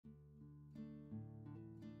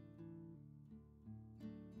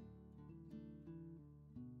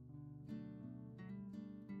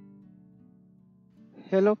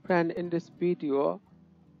Hello friend, in this video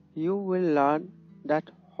you will learn that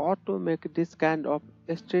how to make this kind of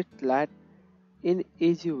street light in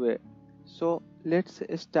easy way. So let's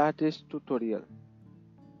start this tutorial.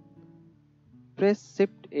 Press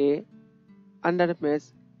Shift A under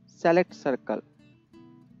mesh, select circle.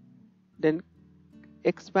 Then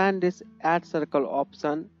expand this add circle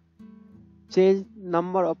option. Change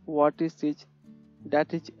number of vertices,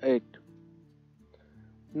 that is 8.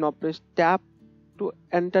 Now press tab to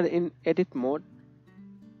enter in edit mode.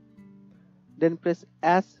 Then press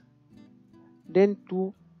S, then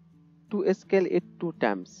 2 to scale it 2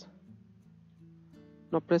 times.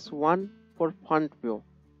 Now press 1 for front view.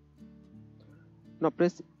 Now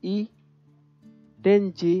press E,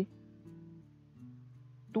 then G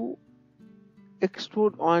to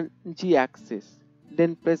extrude on G axis.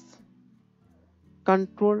 Then press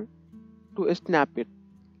Ctrl to snap it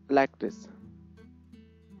like this.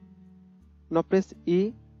 Now press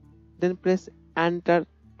E, then press Enter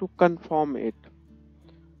to confirm it.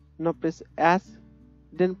 Now press S,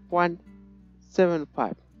 then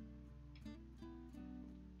 0.75.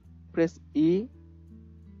 Press E,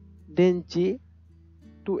 then G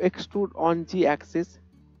to extrude on G axis,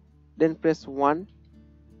 then press 1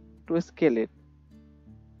 to scale it.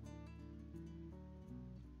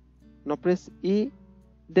 Now press E,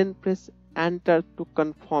 then press Enter to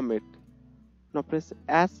confirm it. Now press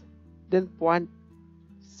S, then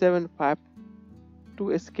 0.75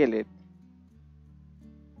 to scale it.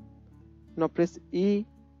 Now press E,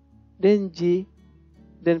 then G,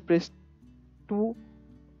 then press 2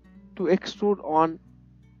 to extrude on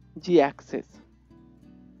G axis.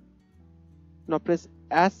 Now press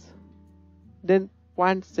S, then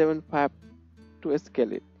 0.75 to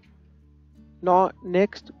scale it. Now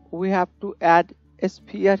next we have to add a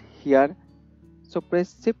sphere here. So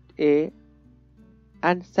press Shift A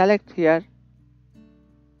and select here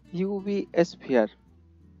UV sphere.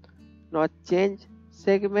 Now change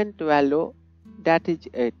segment value, that is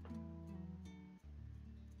 8.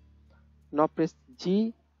 Now press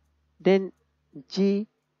G, then G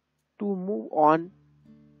to move on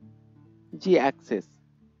G axis.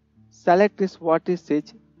 Select this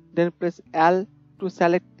vertices, then press L to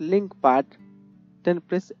select link part, then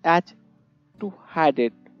press H to hide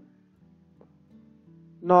it.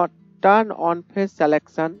 Now turn on face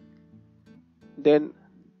selection, then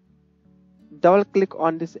double click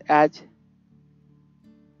on this edge.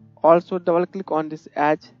 Also double click on this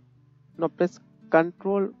edge. Now press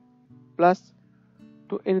Ctrl plus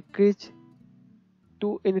to increase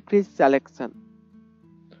selection.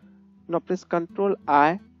 Now press Ctrl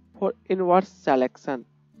I for inverse selection.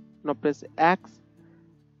 Now press X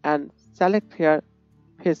and select here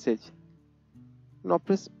faces. Now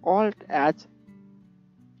press Alt H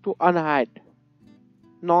to unhide.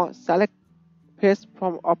 Now select face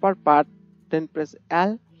from upper part, then press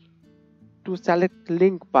L to select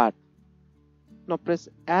link part. Now press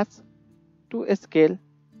S to scale,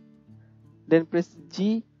 then press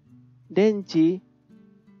G, then G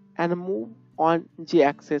and move on G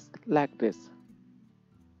axis like this.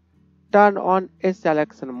 Turn on edge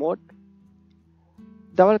selection mode.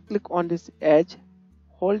 Double click on this edge,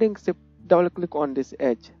 holding Shift double click on this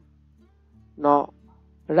edge. Now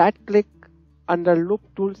right click under loop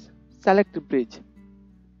tools, select bridge.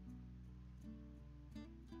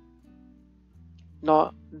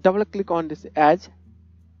 Now double click on this edge.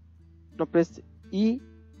 Now press E,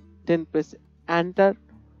 then press Enter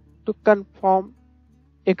to confirm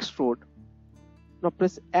extrude. Now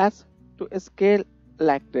press S to scale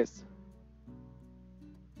like this.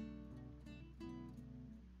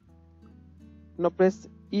 Now press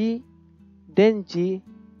E, then G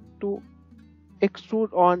to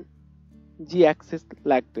extrude on G axis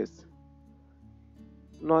like this.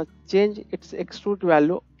 Now change its extrude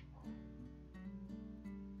value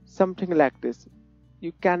something like this.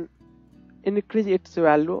 You can increase its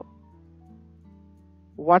value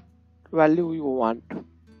what value you want.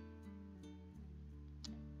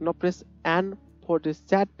 Now press N for the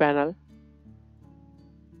chat panel,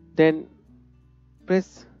 then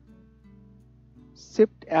press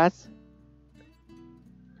Shift S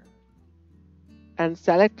and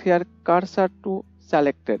select here cursor to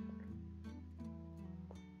selected.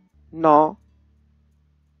 Now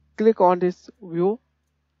click on this view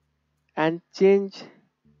and change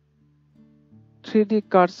 3D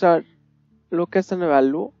cursor location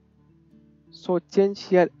value. So change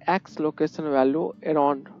here X location value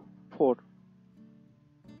around 4.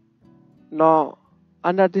 Now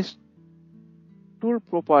under this tool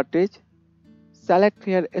properties, select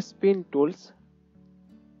here spin tools,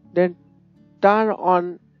 then turn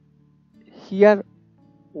on here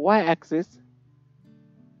Y axis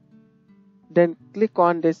Then click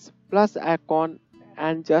on this plus icon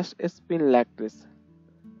and just spin like this.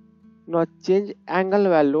 Now change angle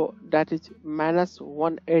value, that is minus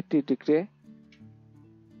 180 degree.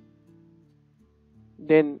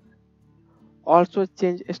 Then also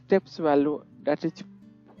change steps value, that is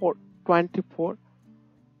 24,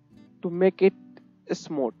 to make it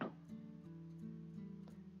smooth.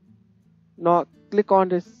 Now click on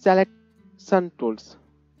the selection tools.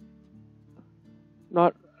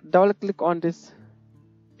 Now double click on this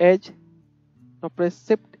edge. Now press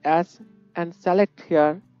Shift S and select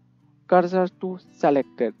here cursor to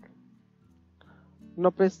selected. Now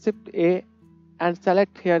press Shift A and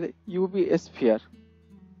select here UV sphere.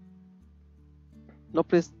 Now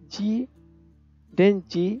press G, then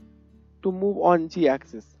G to move on G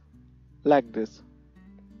axis like this.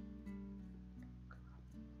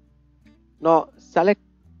 Now select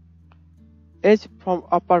edge from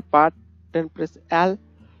upper part, then press L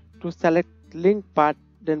to select link part,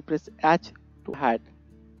 then press H to hide.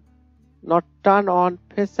 Now turn on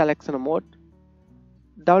face selection mode.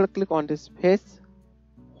 Double click on this face,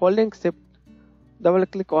 holding Shift, double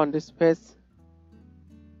click on this face.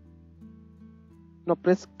 Now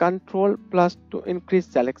press Ctrl plus to increase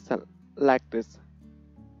selection like this.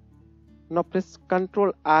 Now press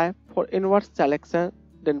Ctrl I for inward selection,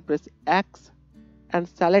 then press X and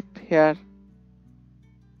select here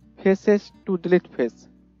faces to delete face.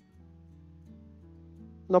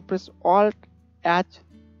 Now press Alt H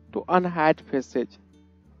to unhide faces.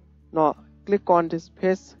 Now click on this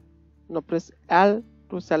face. Now press L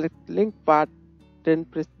to select link part, then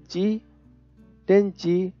press G, then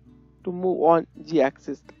G to move on G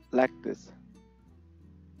axis like this.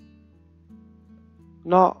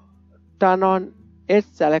 Now turn on edge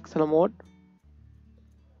selection mode.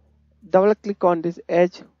 Double click on this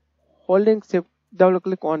edge, holding Shift, double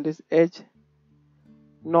click on this edge.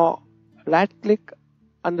 Now right click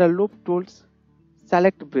under loop tools,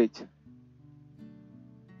 select bridge.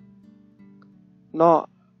 Now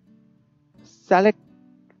select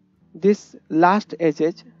this last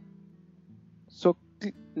edge, so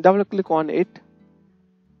double click on it.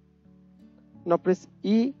 Now press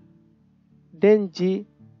E, then G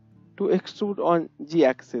to extrude on G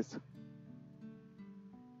axis.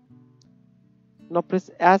 Now press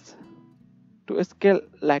S to scale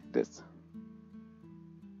like this.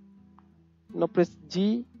 Now press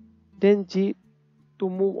G, then G to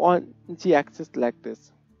move on G axis like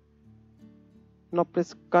this. Now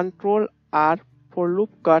press Ctrl R for loop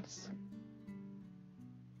cuts.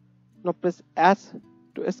 Now press S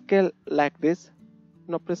to scale like this.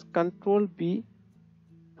 Now press Ctrl B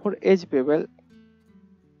for edge bevel.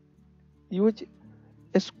 Use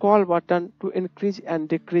a scroll button to increase and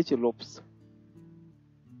decrease loops.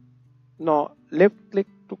 Now left click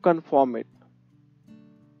to confirm it.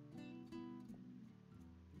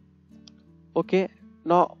 Okay,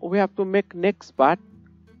 now we have to make next part.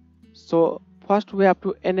 So first we have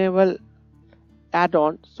to enable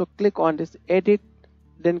add-on. So click on this edit,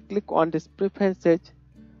 then click on this preferences,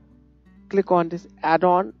 click on this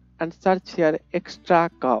add-on and search here extra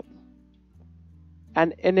curve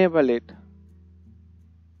and enable it.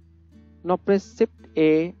 Now press Shift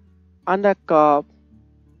A, under curve,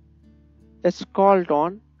 scroll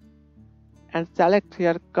down and select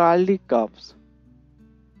here curly curves.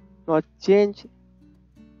 Now change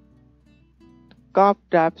curve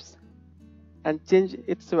types and change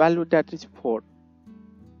its value, that is 4.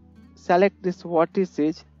 Select this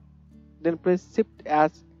vertices, then press Shift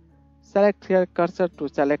S, select here cursor to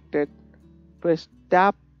selected, press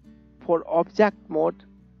Tab for object mode,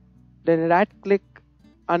 then right click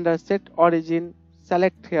under set origin,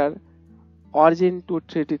 select here origin to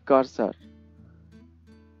 3D cursor.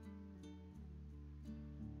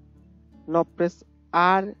 Now press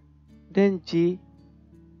R, then G,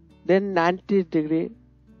 then 90 degree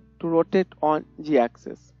to rotate on G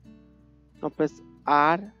axis. Now press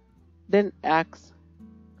R, then X,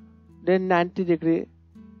 then 90 degree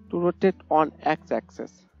to rotate on X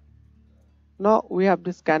axis. Now we have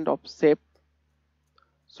this kind of shape.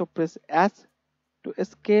 So press S to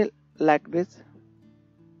scale like this.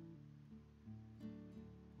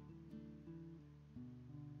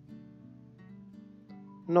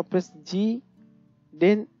 Now press G,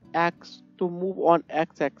 then X to move on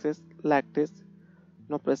X axis like this.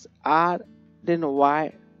 Now press R, then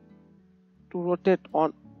Y to rotate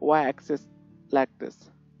on Y axis like this.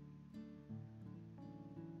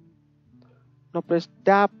 Now press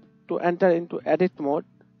Tab to enter into edit mode.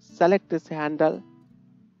 Select this handle.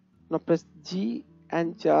 Now press G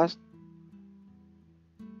and just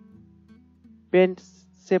paint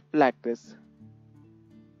shape like this.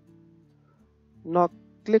 Now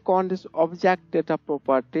click on this object data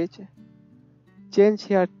properties, change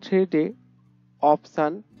here 3D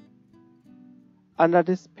option. Under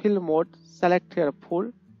this fill mode, select here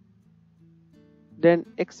full, then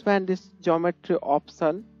expand this geometry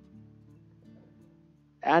option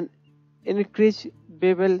and increase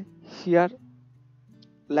bevel here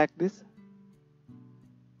like this.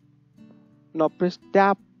 Now press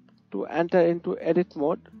tab to enter into edit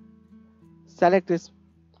mode. Select this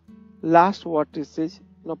last vertices.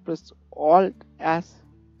 Now press Alt S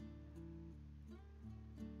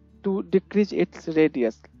to decrease its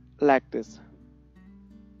radius like this.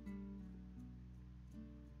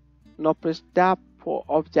 Now press tab for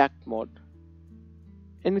object mode.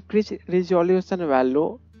 Increase resolution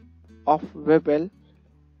value of bevel,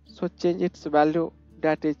 so change its value,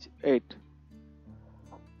 that is 8.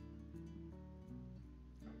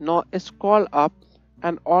 Now scroll up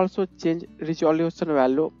and also change resolution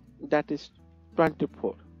value, that is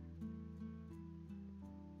 24.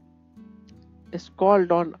 Scroll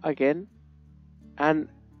down again and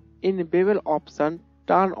in bevel option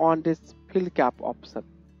turn on this fill cap option.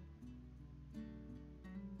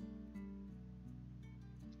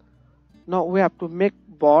 Now we have to make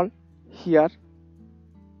ball here,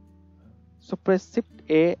 so press Shift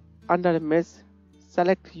A. Under mesh,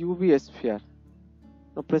 select UV sphere.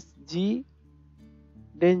 Now press G,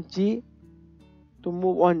 then G to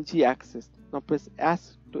move on G axis. Now press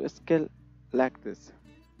S to scale like this.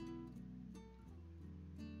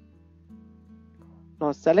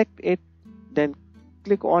 Now select it, then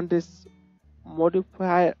click on this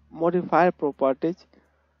modifier properties,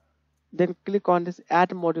 then click on this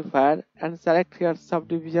add modifier and select here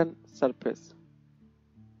subdivision surface.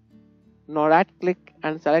 Now right click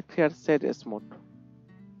and select here shade smooth.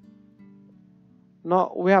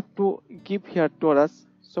 Now we have to give here torus,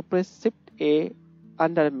 so press Shift A.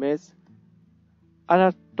 Under mesh,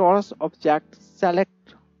 under torus object,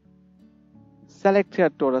 select here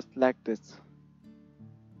torus like this.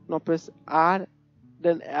 Now press R,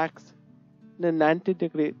 then X, then 90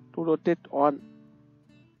 degree to rotate on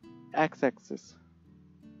X axis.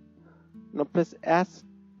 Now press S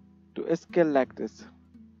to scale like this.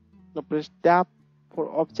 Now press tab for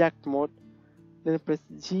object mode, then press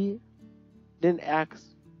G, then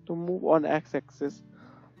X to move on X axis.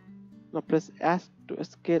 Now press S to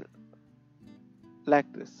scale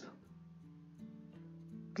like this.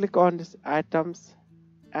 Click on these items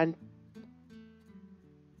and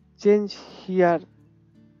change here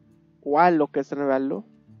Y location value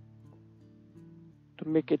to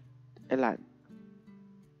make it align.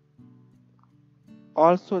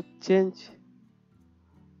 Also change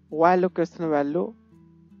Y location value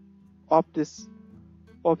of this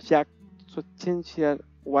object, so change here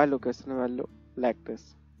Y location value like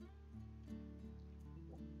this.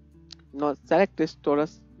 Now select this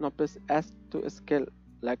torus. Now press S to scale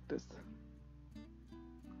like this.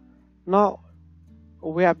 Now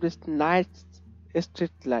we have this nice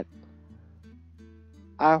street light.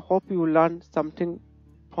 I hope you learned something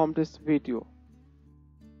from this video.